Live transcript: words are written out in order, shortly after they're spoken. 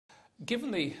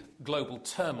Given the global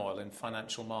turmoil in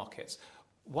financial markets,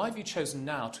 why have you chosen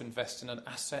now to invest in an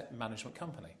asset management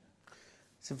company?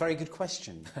 It's a very good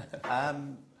question.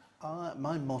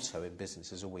 My motto in business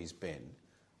has always been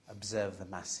observe the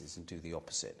masses and do the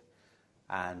opposite.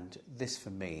 And this, for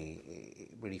me,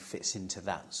 it really fits into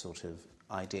that sort of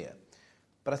idea.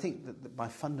 But I think that my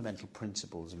fundamental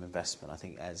principles of investment, I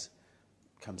think as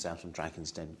comes out on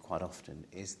Dragon's Den quite often,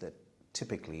 is that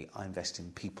typically I invest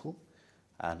in people.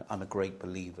 And I'm a great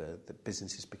believer that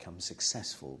businesses become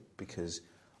successful because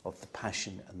of the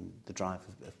passion and the drive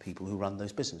of people who run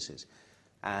those businesses.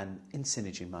 And in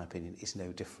Synergy, in my opinion, is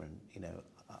no different. You know,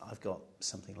 I've got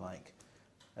something like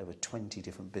over 20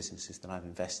 different businesses that I've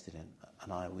invested in,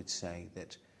 and I would say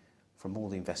that from all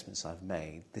the investments I've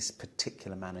made, this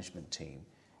particular management team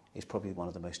is probably one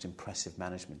of the most impressive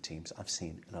management teams I've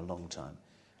seen in a long time.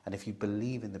 And if you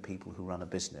believe in the people who run a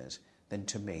business, then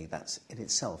to me that's in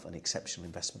itself an exceptional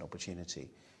investment opportunity.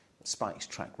 Spike's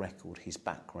track record, his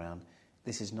background,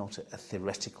 this is not a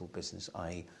theoretical business,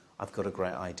 i.e. I've got a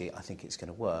great idea, I think it's going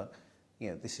to work. You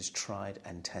know, this is tried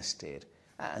and tested,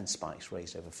 and Spike's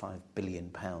raised over £5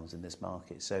 billion in this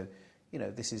market. So, you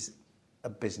know, this is a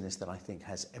business that I think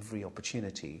has every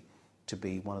opportunity to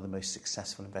be one of the most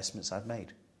successful investments I've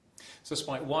made. So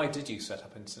Spike, why did you set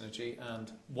up Synergy,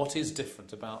 and what is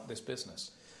different about this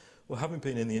business? Well, having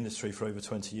been in the industry for over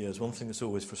 20 years, one thing that's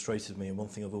always frustrated me and one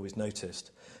thing I've always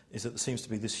noticed is that there seems to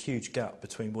be this huge gap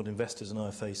between what investors and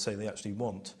IFAs say they actually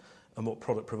want and what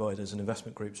product providers and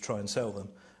investment groups try and sell them,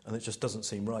 and it just doesn't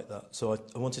seem right that. So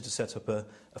I wanted to set up a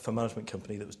fund management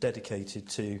company that was dedicated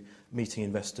to meeting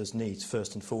investors' needs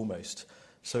first and foremost.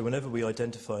 So whenever we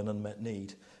identify an unmet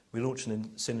need, we launch an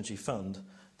Synergy fund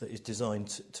that is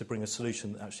designed to bring a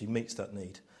solution that actually meets that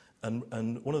need.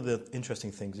 And one of the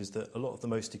interesting things is that a lot of the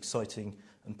most exciting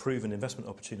and proven investment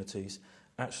opportunities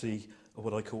actually are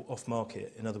what I call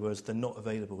off-market. In other words, they're not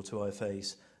available to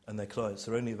IFAs and their clients.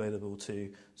 They're only available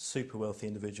to super wealthy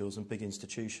individuals and big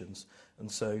institutions. And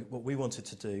so what we wanted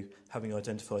to do, having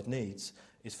identified needs,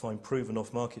 is find proven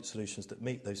off-market solutions that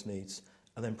meet those needs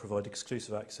and then provide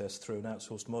exclusive access through an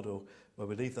outsourced model where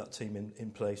we leave that team in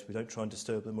place. We don't try and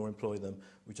disturb them or employ them.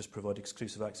 We just provide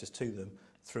exclusive access to them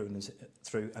through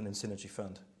an Synergy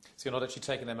fund. So you're not actually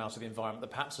taking them out of the environment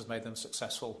that perhaps has made them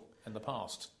successful in the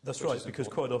past? That's right, because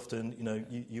quite often, you know,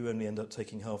 you only end up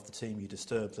taking half the team, you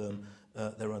disturb them,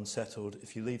 they're unsettled.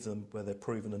 If you leave them where they're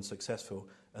proven and successful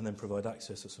and then provide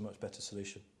access, it's a much better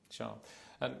solution. Sure.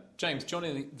 And James,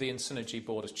 joining the Synergy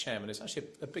board as chairman is actually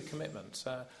a big commitment.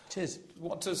 It is.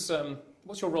 What's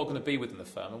your role going to be within the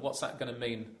firm, and what's that going to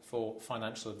mean for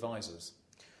financial advisors?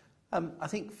 I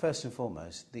think first and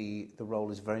foremost, the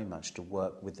role is very much to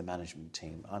work with the management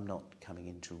team. I'm not coming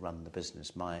in to run the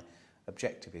business. My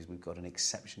objective is we've got an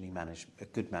exceptionally a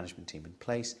good management team in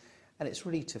place, and it's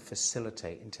really to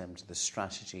facilitate in terms of the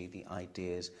strategy, the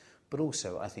ideas, but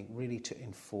also I think really to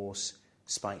enforce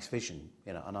Spike's vision.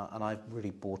 You know, and I've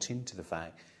really bought into the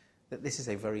fact that this is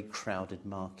a very crowded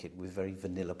market with very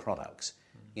vanilla products.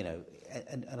 You know,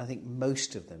 and I think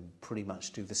most of them pretty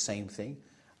much do the same thing.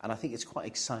 And I think it's quite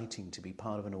exciting to be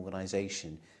part of an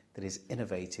organisation that is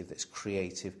innovative, that's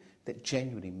creative, that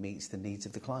genuinely meets the needs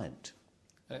of the client.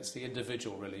 And it's the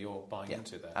individual, really, you're buying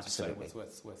into there. Absolutely.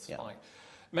 With Spike.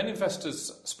 Many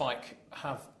investors, Spike,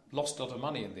 have lost a lot of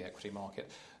money in the equity market.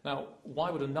 Now,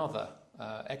 why would another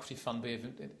equity fund be of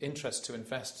interest to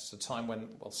investors at a time when,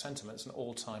 well, sentiment's an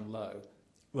all-time low?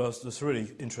 Well, that's a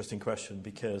really interesting question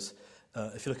because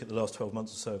if you look at the last 12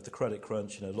 months or so of the credit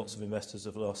crunch, you know, lots of investors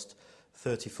have lost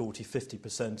 30, 40,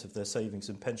 50% of their savings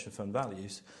and pension fund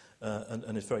values,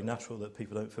 and it's very natural that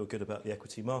people don't feel good about the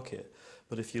equity market.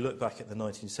 But if you look back at the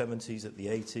 1970s, at the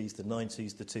 80s, the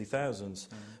 90s, the 2000s,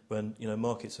 when, you know,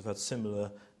 markets have had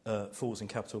similar falls in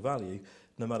capital value,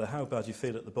 no matter how bad you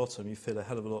feel at the bottom, you feel a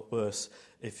hell of a lot worse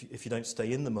if you don't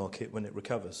stay in the market when it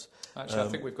recovers. Actually, I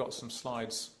think we've got some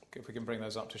slides, if we can bring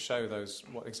those up, to show those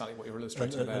exactly what you're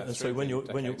illustrating there. And so when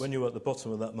you're at the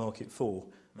bottom of that market fall,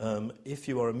 if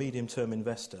you are a medium-term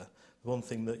investor, the one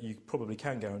thing that you probably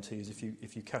can guarantee is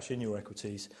if you cash in your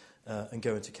equities and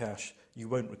go into cash, you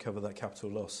won't recover that capital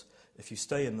loss. If you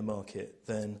stay in the market,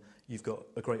 then you've got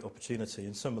a great opportunity.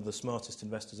 And some of the smartest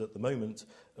investors at the moment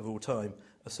of all time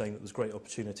are saying that there's great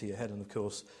opportunity ahead. And of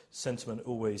course, sentiment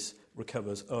always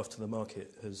recovers after the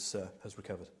market has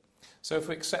recovered. So if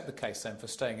we accept the case then for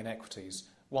staying in equities,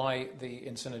 why the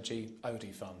Synergy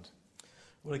OD fund?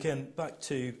 Well, again, back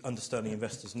to understanding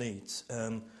investors' needs.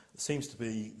 There seems to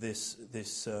be this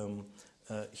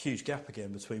huge gap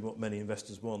again between what many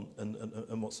investors want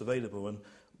and what's available. And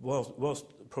whilst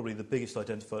probably the biggest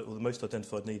identified or the most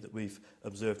identified need that we've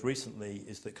observed recently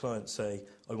is that clients say,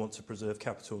 I want to preserve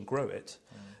capital and grow it,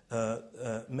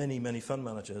 many fund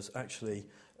managers actually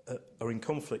are in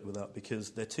conflict with that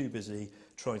because they're too busy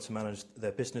trying to manage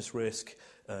their business risk,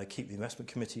 keep the investment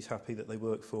committees happy that they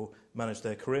work for, manage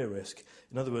their career risk.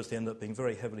 In other words, they end up being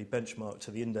very heavily benchmarked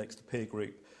to the index, the peer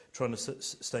group, trying to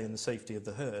stay in the safety of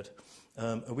the herd.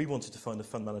 And we wanted to find a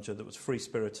fund manager that was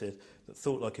free-spirited, that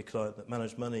thought like a client, that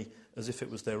managed money as if it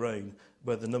was their own,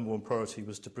 where the number one priority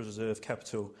was to preserve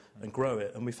capital and grow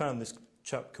it. And we found this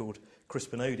chap called Chris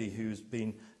Benody, who's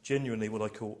been genuinely what I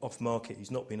call off-market. He's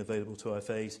not been available to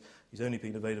IFAs. He's only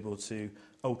been available to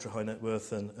ultra-high net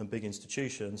worth and big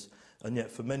institutions. And yet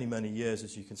for many years,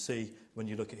 as you can see, when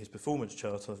you look at his performance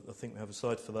chart, I think we have a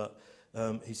slide for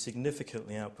that, he's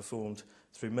significantly outperformed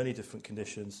through many different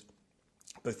conditions,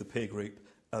 both the peer group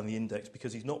and the index,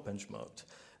 because he's not benchmarked.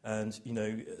 And, you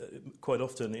know, quite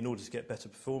often, in order to get better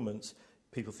performance,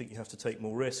 people think you have to take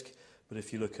more risk. But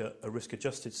if you look at a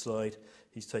risk-adjusted slide,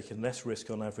 he's taken less risk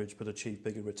on average but achieved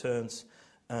bigger returns.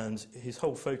 And his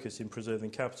whole focus in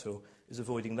preserving capital is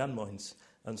avoiding landmines.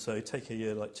 And so take a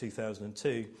year like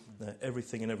 2002,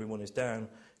 everything and everyone is down.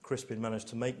 Crispin managed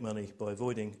to make money by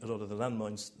avoiding a lot of the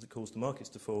landmines that caused the markets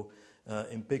to fall.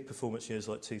 In big performance years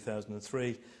like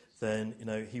 2003, then, you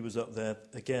know, he was up there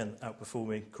again,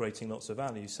 outperforming, creating lots of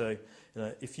value. So, you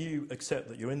know, if you accept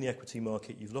that you're in the equity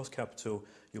market, you've lost capital,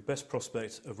 your best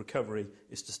prospect of recovery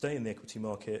is to stay in the equity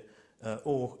market,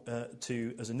 or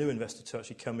to, as a new investor, to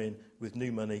actually come in with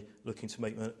new money, looking to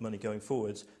make money going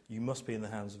forwards, you must be in the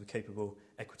hands of a capable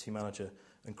equity manager.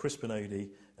 And Chris Benody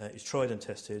is tried and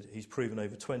tested. He's proven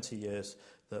over 20 years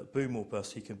that boom or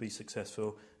bust, he can be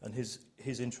successful, and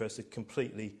his interests are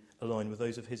completely aligned with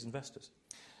those of his investors.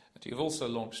 You've also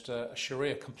launched a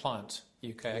Sharia-compliant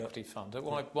UK equity fund.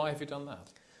 Why have you done that?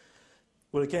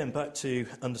 Well, again, back to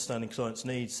understanding clients'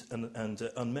 needs and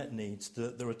unmet needs.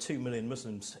 There are 2 million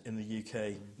Muslims in the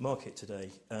UK market today,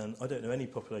 and I don't know any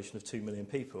population of 2 million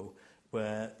people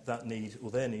where that need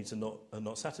or their needs are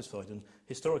not satisfied. And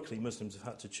historically, Muslims have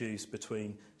had to choose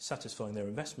between satisfying their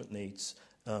investment needs,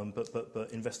 but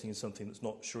investing in something that's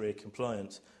not Sharia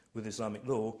compliant with Islamic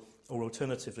law, or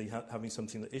alternatively having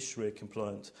something that is Sharia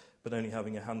compliant, but only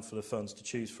having a handful of funds to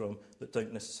choose from that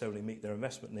don't necessarily meet their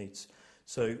investment needs.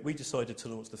 So we decided to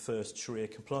launch the first Sharia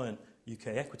compliant UK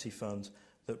equity fund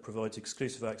that provides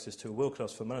exclusive access to a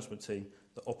world-class fund management team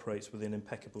that operates within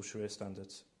impeccable Sharia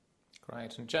standards.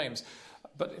 Great. And James,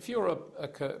 but if you're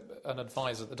an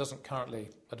advisor that doesn't currently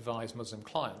advise Muslim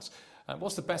clients,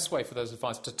 what's the best way for those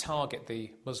advisors to target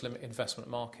the Muslim investment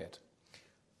market?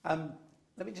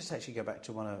 Let me just actually go back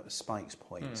to one of Spike's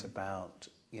points about,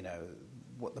 you know,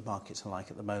 what the markets are like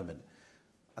at the moment.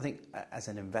 I think as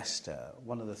an investor,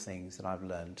 one of the things that I've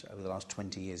learned over the last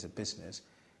 20 years of business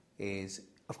is,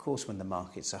 of course, when the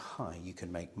markets are high, you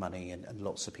can make money and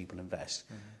lots of people invest.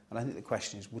 And I think the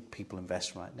question is, would people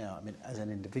invest right now? I mean, as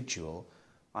an individual,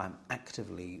 I'm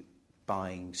actively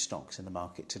buying stocks in the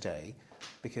market today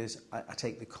because I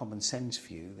take the common sense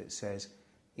view that says,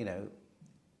 you know,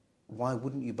 why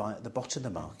wouldn't you buy at the bottom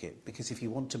of the market? Because if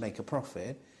you want to make a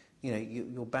profit, you know,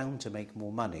 you're bound to make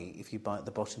more money if you buy at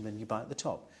the bottom than you buy at the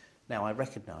top. Now, I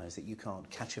recognise that you can't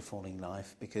catch a falling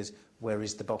knife because where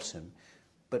is the bottom?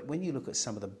 But when you look at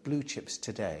some of the blue chips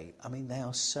today, I mean, they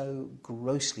are so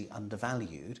grossly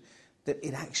undervalued that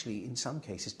it actually, in some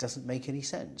cases, doesn't make any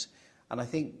sense. And I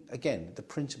think, again, the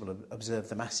principle of observe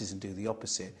the masses and do the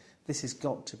opposite, this has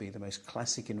got to be the most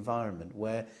classic environment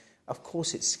where, of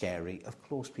course, it's scary, of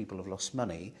course people have lost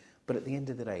money, but at the end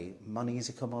of the day, money is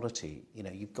a commodity. You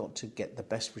know, you've got to get the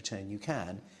best return you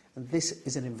can. And this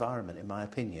is an environment, in my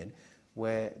opinion,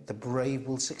 where the brave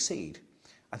will succeed.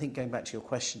 I think going back to your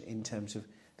question in terms of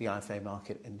the IFA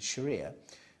market and Sharia,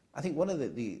 I think one of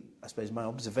I suppose, my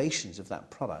observations of that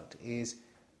product is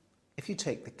if you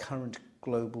take the current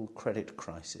global credit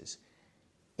crisis,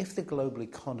 if the global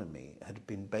economy had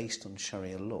been based on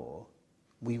Sharia law,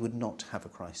 we would not have a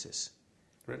crisis.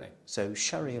 Really? So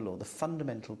Sharia law, the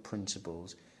fundamental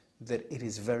principles that it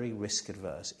is very risk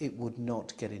adverse. It would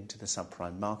not get into the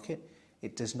subprime market.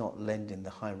 It does not lend in the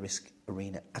high risk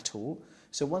arena at all.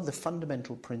 So one of the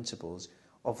fundamental principles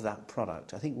of that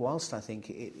product, I think whilst I think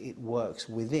it works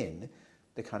within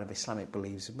the kind of Islamic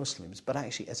beliefs of Muslims, but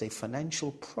actually as a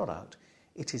financial product,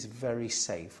 it is very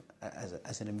safe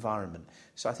as an environment.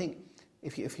 So I think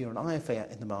if you're an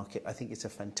IFA in the market, I think it's a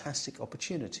fantastic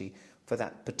opportunity for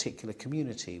that particular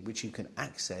community, which you can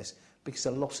access because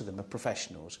a lot of them are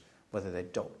professionals, whether they're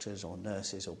doctors or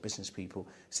nurses or business people.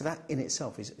 So that in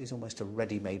itself is almost a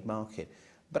ready-made market.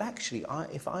 But actually,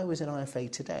 if I was an IFA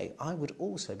today, I would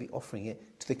also be offering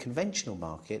it to the conventional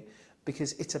market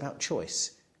because it's about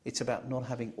choice. It's about not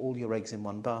having all your eggs in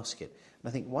one basket. And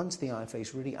I think once the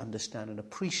IFAs really understand and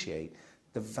appreciate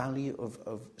the value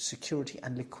of security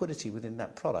and liquidity within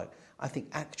that product, I think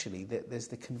actually there's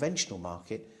the conventional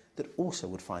market that also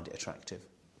would find it attractive.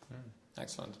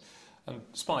 Excellent. And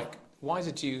Spike, why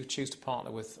did you choose to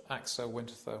partner with AXA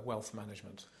Winterthur Wealth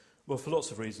Management? Well, for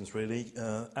lots of reasons, really.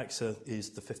 AXA is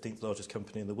the 15th largest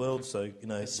company in the world, so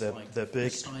they're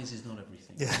big. Size is not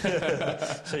everything.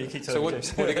 Yeah. So you keep telling me.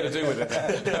 What are you going to do with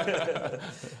it?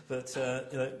 But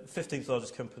 15th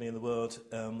largest company in the world,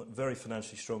 very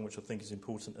financially strong, which I think is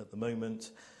important at the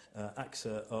moment.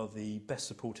 AXA are the best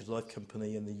supported life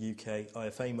company in the UK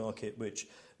IFA market, which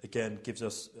again gives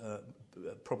us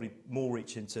probably more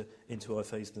reach into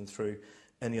IFAs than through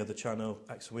any other channel.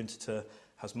 AXA Winterthur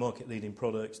has market-leading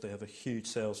products. They have a huge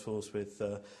sales force with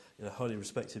highly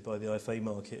respected by the IFA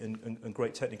market and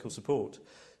great technical support.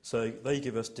 So they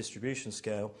give us distribution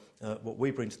scale. What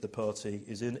we bring to the party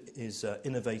is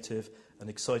innovative and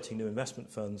exciting new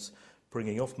investment funds,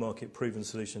 bringing off-market proven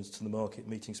solutions to the market,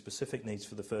 meeting specific needs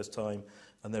for the first time,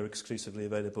 and they're exclusively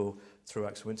available through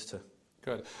AXA Winterthur.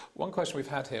 Good. One question we've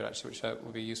had here, actually, which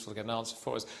would be useful to get an answer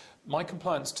for, is my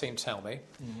compliance team tell me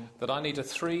that I need a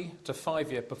 3 to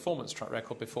 5 year performance track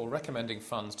record before recommending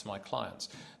funds to my clients.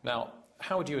 Now,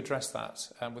 how would you address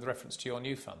that with reference to your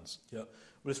new funds? Yeah,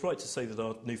 well, it's right to say that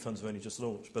our new funds have only just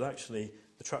launched, but actually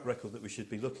the track record that we should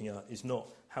be looking at is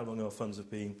not how long our funds have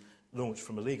been launched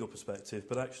from a legal perspective,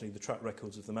 but actually the track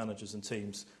records of the managers and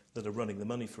teams that are running the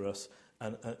money for us,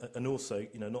 and also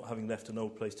not having left an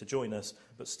old place to join us,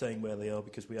 but staying where they are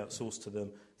because we outsource to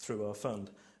them through our fund.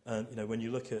 And when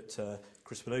you look at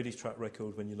Chris Benodi's track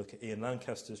record, when you look at Ian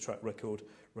Lancaster's track record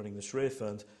running the Shreer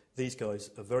Fund, these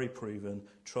guys are very proven,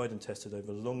 tried and tested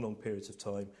over long periods of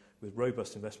time with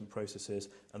robust investment processes,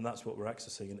 and that's what we're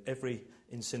accessing. And every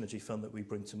in-synergy fund that we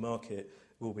bring to market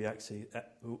will be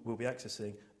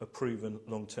accessing a proven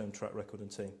long-term track record and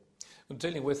team.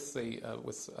 Dealing with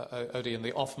OD and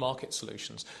the off-market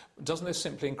solutions, doesn't this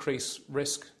simply increase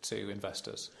risk to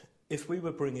investors? If we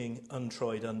were bringing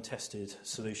untried, untested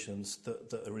solutions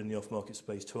that are in the off-market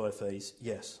space to IFAs,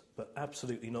 yes, but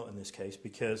absolutely not in this case,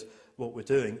 because what we're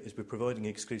doing is we're providing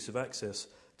exclusive access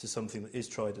to something that is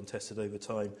tried and tested over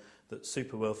time, that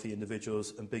super wealthy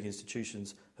individuals and big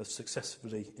institutions have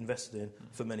successfully invested in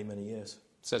for many years.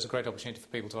 So it's a great opportunity for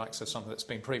people to access something that's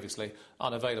been previously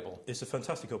unavailable. It's a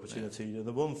fantastic opportunity. Yeah.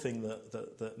 The one thing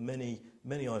that many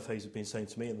IFAs have been saying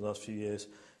to me in the last few years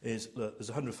is, look,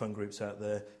 there's 100 fund groups out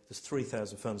there, there's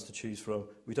 3,000 funds to choose from.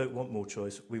 We don't want more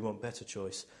choice, we want better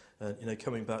choice. And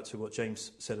coming back to what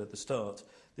James said at the start,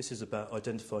 this is about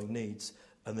identifying needs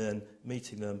and then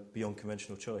meeting them beyond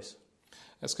conventional choice.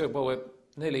 That's good. Well, we're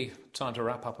nearly time to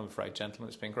wrap up, I'm afraid, gentlemen.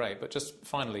 It's been great. But just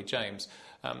finally, James,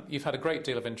 you've had a great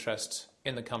deal of interest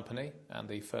in the company and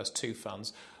the first two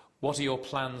funds. What are your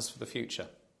plans for the future?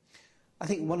 I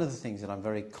think one of the things that I'm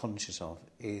very conscious of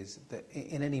is that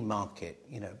in any market,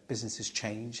 businesses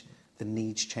change, the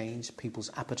needs change, people's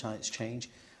appetites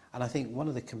change. And I think one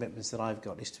of the commitments that I've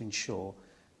got is to ensure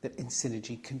that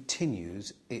InSynergy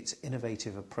continues its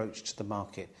innovative approach to the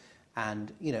market.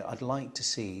 And, I'd like to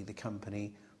see the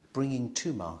company bringing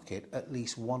to market at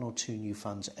least 1 or 2 new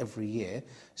funds every year.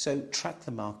 So track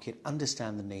the market,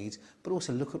 understand the needs, but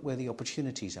also look at where the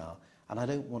opportunities are. And I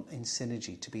don't want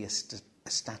InSynergy to be a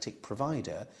static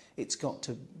provider. It's got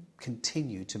to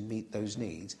continue to meet those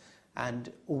needs.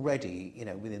 And already,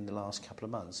 within the last couple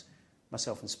of months,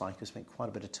 myself and Spike have spent quite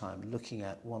a bit of time looking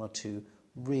at 1 or 2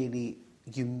 really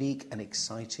unique and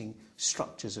exciting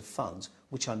structures of funds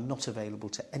which are not available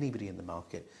to anybody in the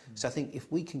market. So I think if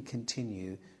we can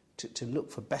continue to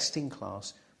look for best in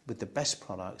class with the best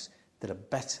products that are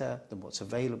better than what's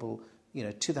available,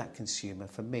 to that consumer,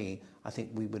 for me, I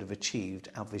think we would have achieved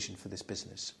our vision for this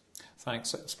business.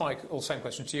 Thanks. Spike, same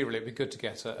question to you, really. It'd be good to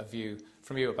get a view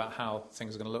from you about how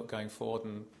things are going to look going forward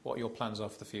and what your plans are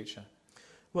for the future.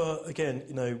 Well, again,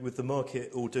 with the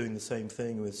market all doing the same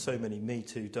thing, with so many Me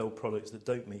Too dull products that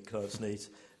don't meet clients' needs,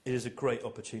 it is a great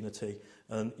opportunity.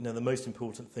 And the most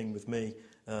important thing with me,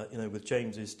 with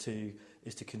James, is to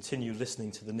continue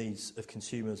listening to the needs of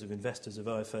consumers, of investors, of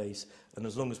IFAs. And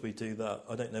as long as we do that,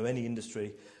 I don't know any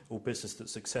industry or business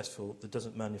that's successful that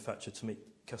doesn't manufacture to meet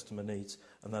customer needs,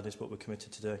 and that is what we're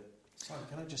committed to do. Simon,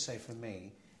 can I just say, for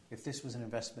me, if this was an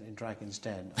investment in Dragon's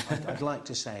Den, I'd like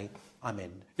to say I'm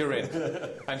in. You're in.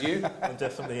 And you? I'm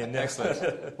definitely in.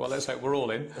 Excellent. Well, let's hope we're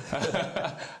all in.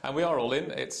 And we are all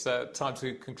in. It's time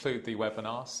to conclude the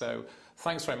webinar. So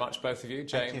thanks very much, both of you,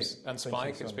 James and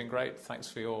Spike. It's been great. Thanks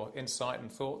for your insight and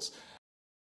thoughts.